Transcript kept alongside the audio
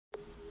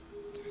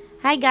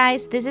Hi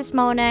guys, this is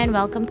Mona and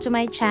welcome to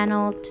my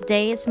channel.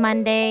 Today is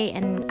Monday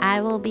and I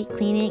will be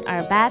cleaning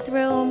our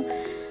bathroom.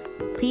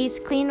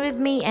 Please clean with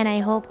me and I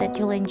hope that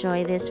you'll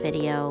enjoy this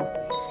video.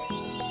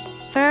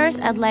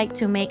 First, I'd like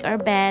to make our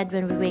bed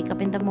when we wake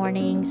up in the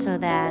morning so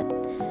that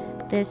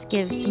this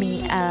gives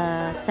me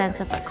a sense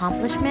of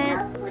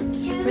accomplishment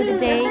for the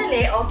day.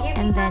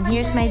 And then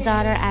here's my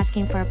daughter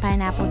asking for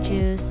pineapple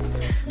juice.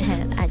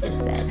 And I just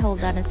said,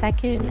 hold on a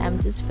second, I'm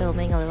just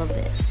filming a little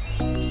bit.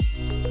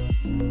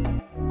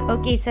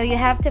 Okay, so you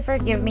have to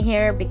forgive me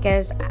here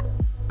because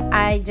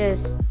I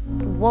just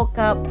woke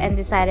up and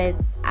decided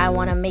I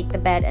want to make the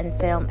bed and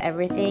film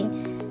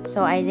everything.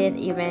 So I didn't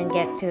even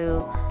get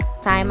to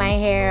tie my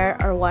hair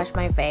or wash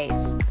my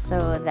face.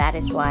 So that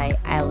is why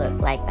I look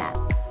like that.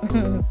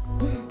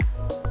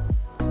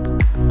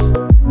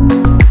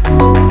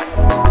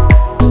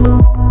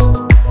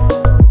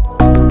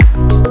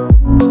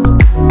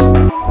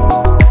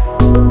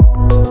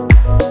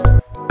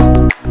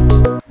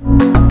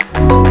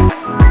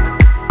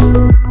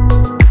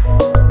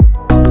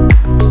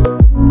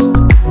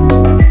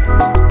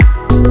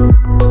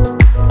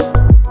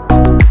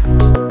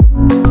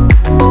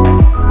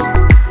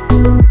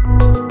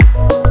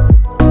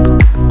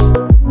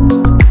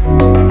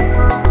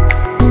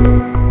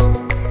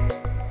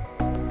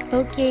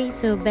 Okay,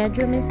 so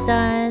bedroom is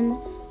done.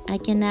 I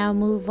can now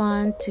move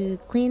on to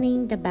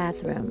cleaning the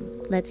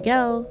bathroom. Let's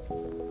go.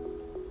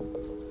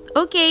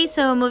 Okay,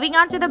 so moving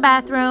on to the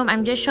bathroom,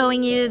 I'm just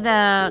showing you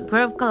the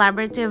Grove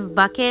collaborative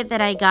bucket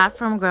that I got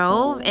from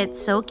Grove.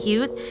 It's so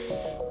cute.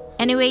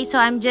 Anyway, so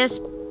I'm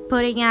just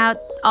putting out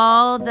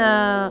all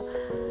the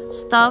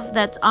stuff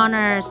that's on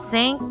our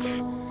sink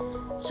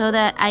so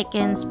that I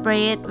can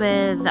spray it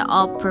with the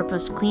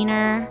all-purpose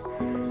cleaner.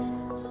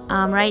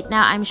 Right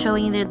now I'm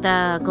showing you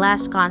the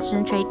glass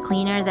concentrate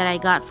cleaner that I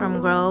got from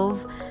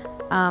Grove.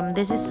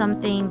 This is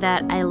something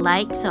that I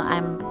like, so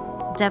I'm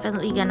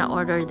definitely gonna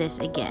order this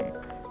again.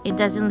 It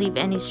doesn't leave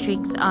any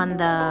streaks on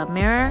the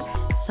mirror,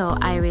 so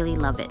I really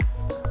love it.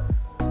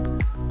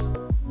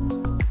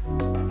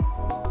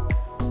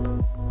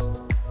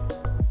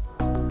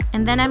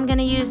 And then I'm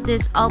gonna use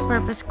this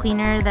all-purpose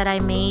cleaner that I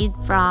made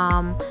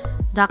from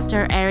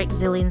Dr. Eric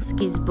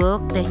Zielinski's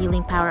book, The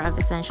Healing Power of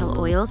Essential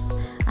Oils.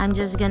 I'm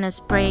just gonna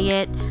spray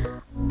it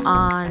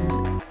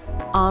on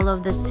all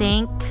of the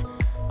sink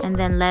and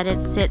then let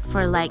it sit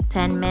for like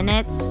 10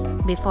 minutes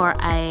before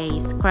I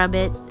scrub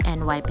it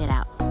and wipe it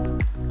out.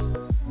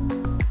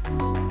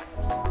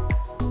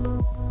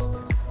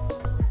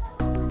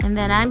 And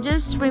then I'm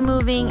just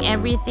removing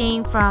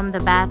everything from the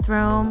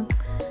bathroom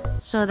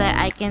so that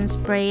I can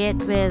spray it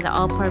with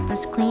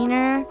all-purpose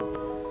cleaner.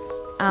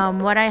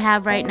 What I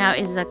have right now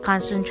is a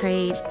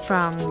concentrate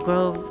from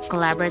Grove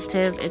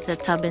Collaborative. It's a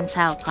tub and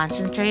towel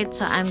concentrate.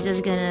 So I'm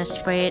just gonna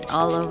spray it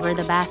all over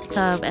the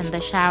bathtub and the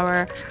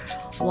shower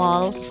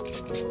walls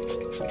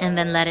and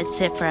then let it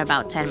sit for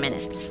about 10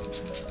 minutes.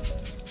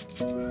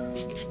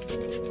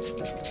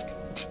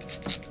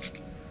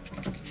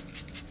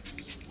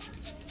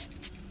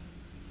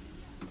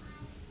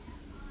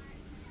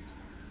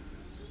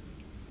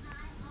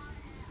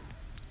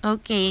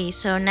 Okay,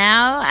 so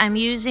now I'm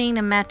using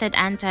the Method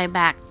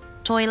Anti-Bac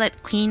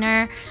toilet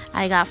cleaner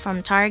I got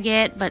from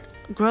Target, but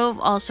Grove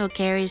also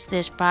carries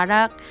this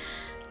product.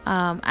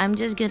 I'm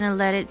just gonna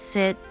let it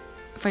sit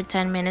for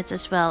 10 minutes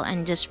as well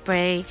and just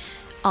spray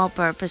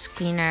all-purpose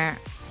cleaner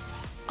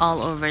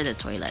all over the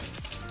toilet.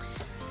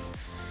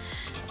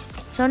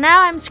 So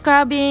now I'm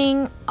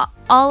scrubbing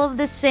all of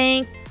the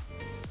sink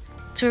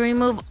to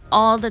remove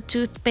all the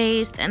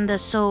toothpaste and the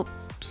soap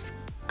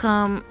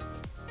scum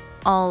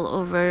all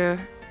over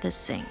the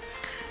sink.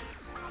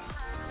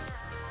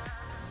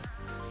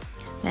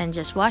 Then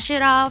just wash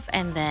it off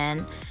and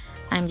then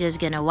I'm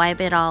just gonna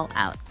wipe it all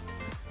out.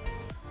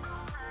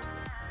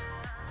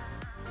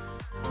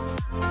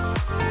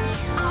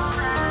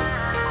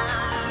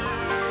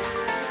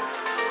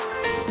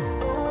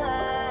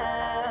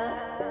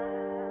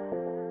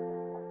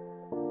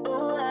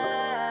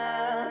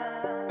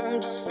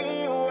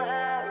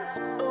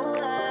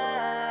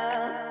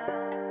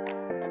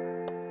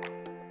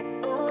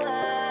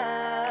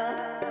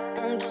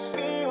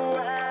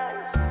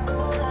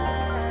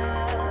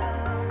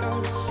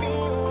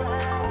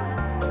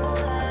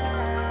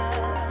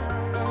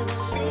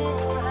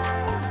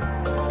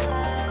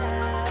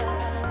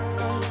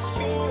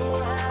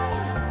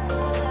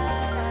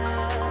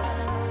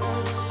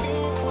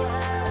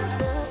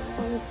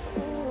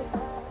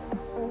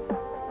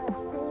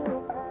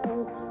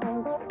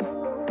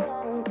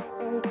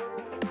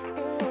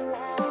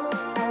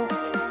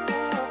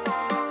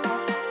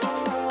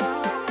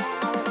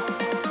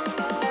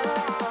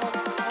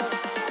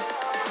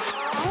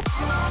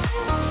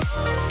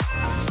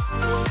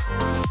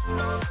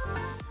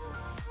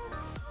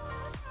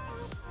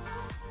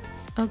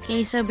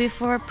 Okay, so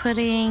before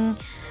putting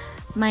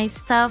my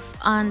stuff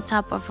on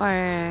top of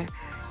our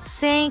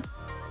sink,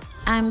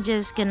 I'm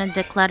just gonna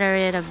declutter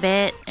it a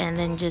bit and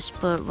then just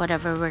put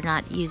whatever we're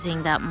not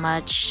using that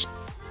much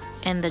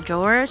in the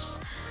drawers.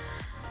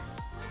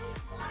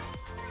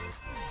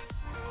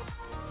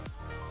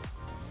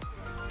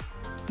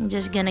 I'm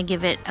just gonna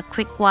give it a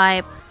quick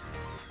wipe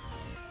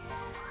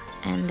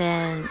and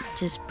then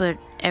just put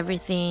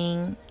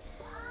everything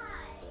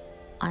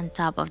on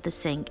top of the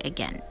sink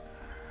again.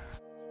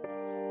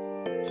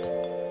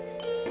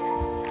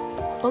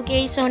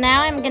 Okay, so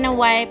now I'm gonna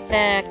wipe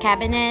the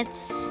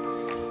cabinets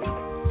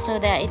so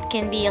that it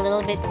can be a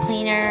little bit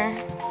cleaner.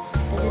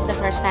 This is the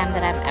first time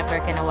that I'm ever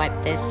gonna wipe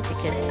this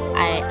because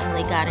I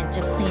only got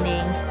into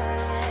cleaning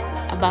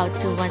about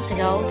 2 months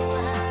ago.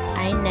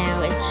 I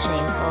know it's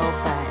shameful,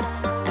 but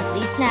at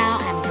least now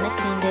I'm gonna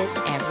clean this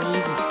every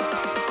week.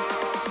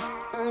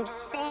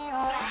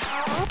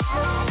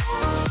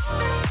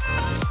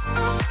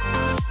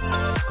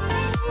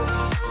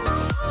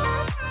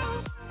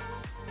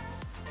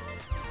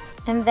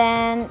 And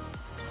then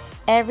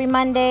every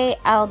Monday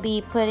I'll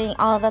be putting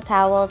all the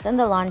towels in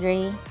the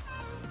laundry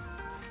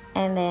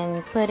and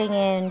then putting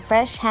in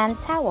fresh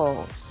hand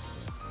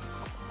towels.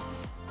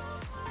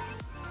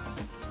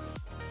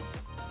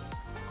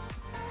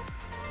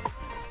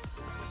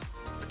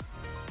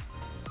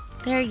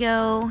 There you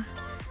go.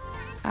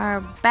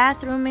 Our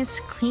bathroom is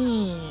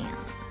clean.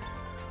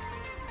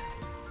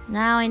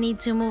 Now I need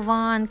to move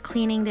on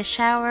cleaning the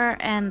shower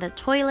and the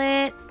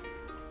toilet.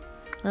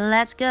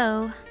 Let's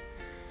go.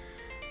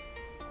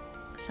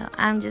 So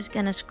I'm just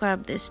gonna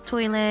scrub this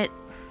toilet.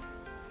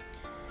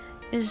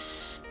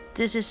 This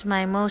is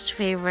my most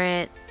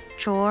favorite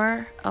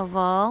chore of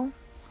all.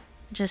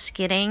 Just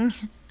kidding.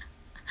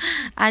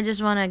 I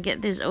just want to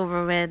get this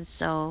over with,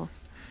 so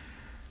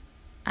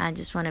I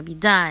just want to be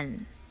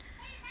done.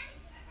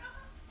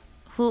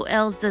 Who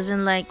else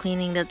doesn't like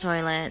cleaning the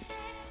toilet?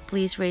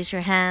 Please raise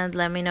your hand,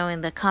 let me know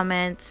in the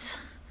comments.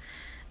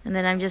 And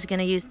then I'm just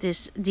gonna use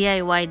this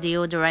DIY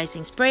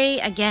deodorizing spray,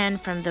 again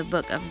from the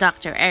book of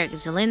Dr. Eric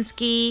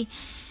Zielinski.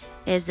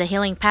 Is the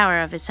healing power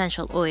of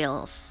essential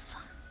oils.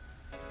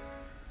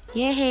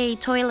 Yay,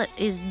 toilet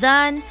is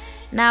done.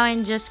 Now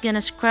I'm just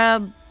gonna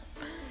scrub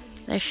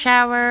the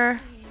shower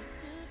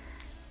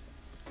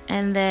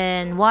and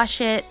then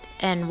wash it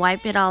and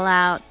wipe it all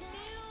out,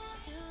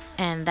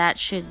 and that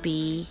should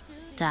be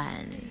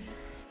done.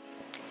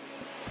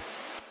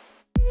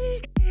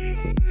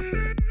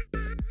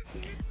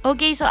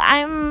 Okay, so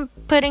I'm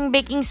putting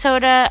baking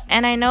soda,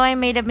 and I know I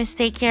made a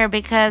mistake here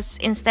because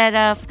instead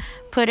of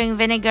putting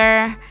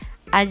vinegar,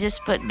 I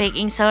just put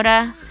baking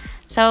soda.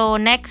 So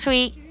next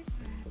week,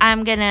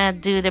 I'm gonna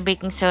do the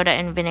baking soda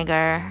and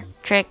vinegar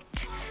trick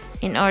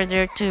in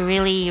order to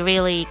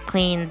really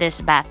clean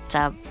this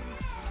bathtub.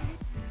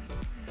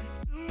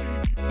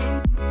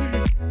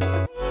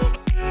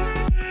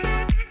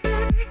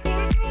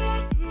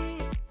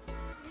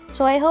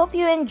 So I hope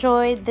you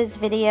enjoyed this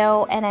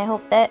video, and I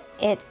hope that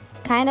it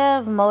kind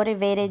of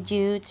motivated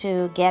you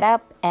to get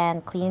up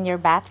and clean your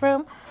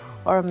bathroom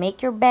or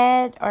make your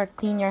bed or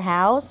clean your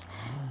house,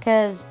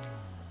 because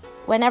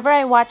whenever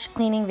I watch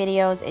cleaning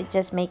videos, it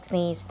just makes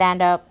me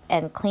stand up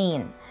and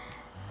clean.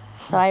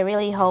 So I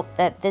really hope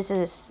that this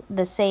is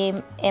the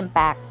same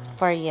impact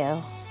for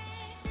you.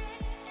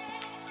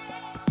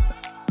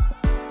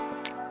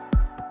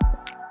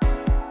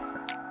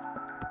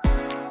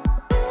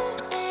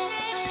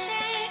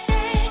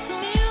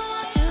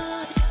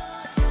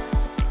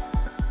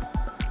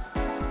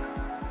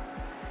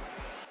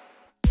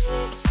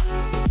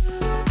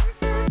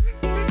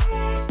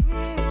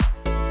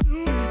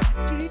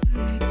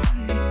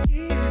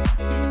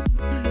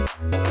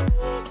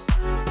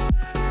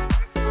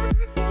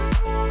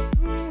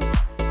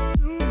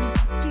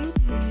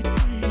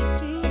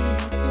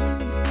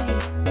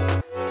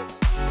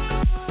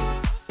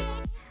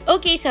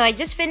 Okay, so I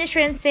just finished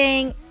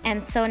rinsing,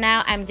 and so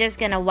now I'm just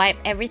gonna wipe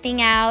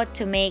everything out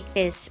to make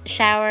this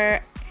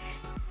shower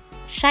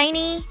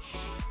shiny.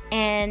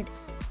 And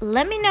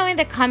let me know in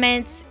the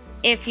comments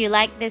if you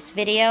like this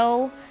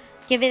video.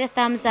 Give it a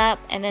thumbs up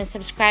and then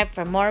subscribe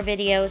for more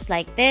videos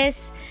like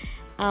this.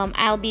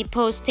 I'll be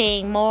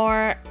posting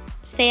more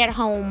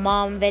stay-at-home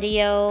mom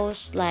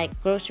videos like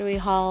grocery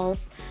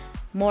hauls,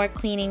 more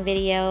cleaning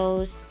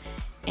videos,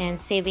 and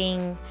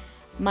saving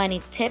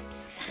money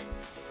tips.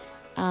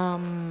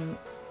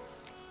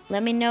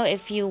 Let me know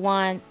if you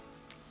want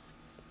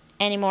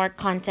any more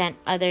content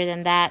other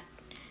than that,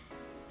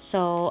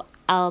 so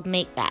I'll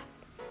make that.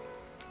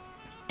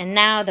 And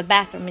now the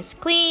bathroom is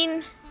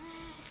clean.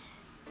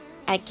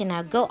 I can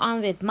now go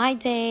on with my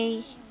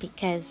day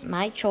because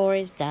my chore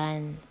is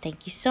done.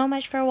 Thank you so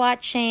much for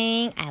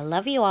watching. I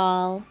love you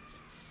all.